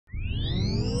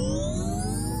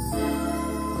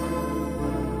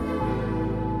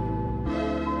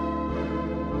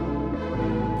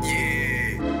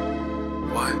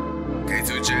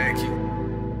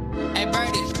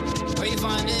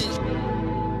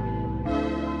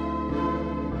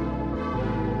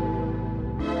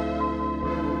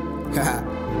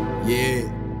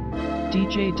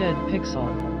DJ Dead Pixel.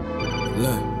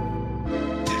 Look.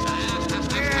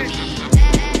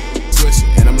 Switch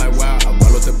it, and I'm like, wow, I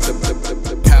roll up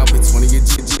the cow, bitch, 20 your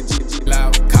G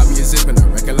loud. Caught me a zip and I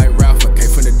reckon like Ralph. I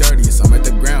came from the dirtiest, I'm at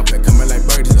the ground, play coming like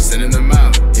birdies, I'm sending them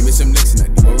out. Give me some licks and I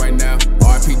do it right now.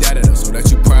 RP data, though, so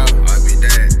that you proud. RP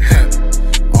dad.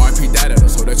 RP data, though,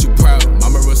 so that you proud.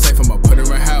 Mama real safe, I'ma put her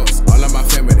in house. All of my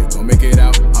family, they gon' make it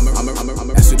out. I'ma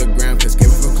ask you the gram, cause came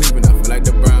from Cleveland, I feel like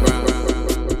the Brown.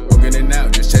 Working it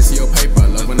out, just chasing your paper, I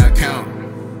love when I count.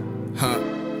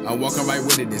 I'm walking right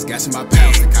with it, this gas in my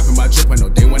pounds. They copping my drip, I know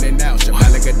they want it now. Strip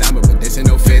out like a diamond, but this ain't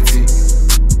no fancy.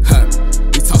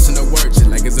 We tossing the word, just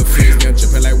like it's a frisbee. I'm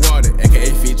dripping like water,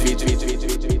 aka Fiji.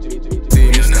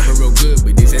 It's never real good,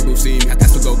 but these ain't see me.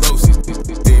 That's what go see.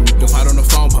 Don't fight on the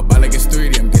phone, pop out like it's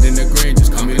 3D. I'm getting the green,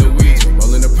 just call me Luigi.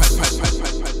 Rolling the price.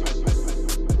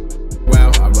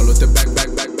 Wow, I roll with the back.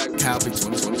 Cow, big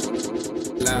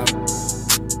 20 loud.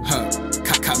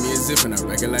 Caught me a zip and I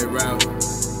reckon like route.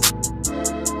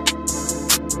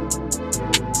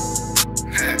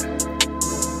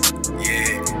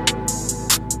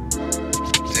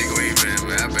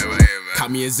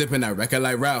 Caught me a zip and I reckon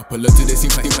like Ralph. Pull up to the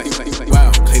scene,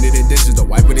 wow. Clean it in dishes, don't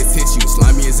wipe with his tissue.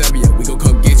 Slimy as ever, yeah, we gon'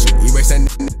 come get you. Erase that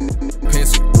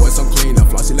pencil, boy, so clean, I'm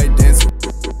flossy like Denzel.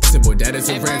 Boy, that is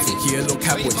a ransom. He a little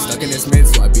cowboy, stuck in his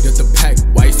mental. I beat up the pack,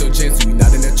 why you so gentle? You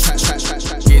not in the trap,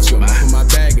 get you. I'm up in my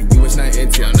bag and you was not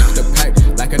into. I knock the pack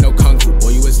like I know kung fu.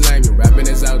 Boy, you was lame, your rapping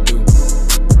is outdo.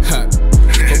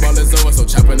 Football is over, so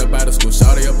chopping up out of school.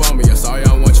 Shout it up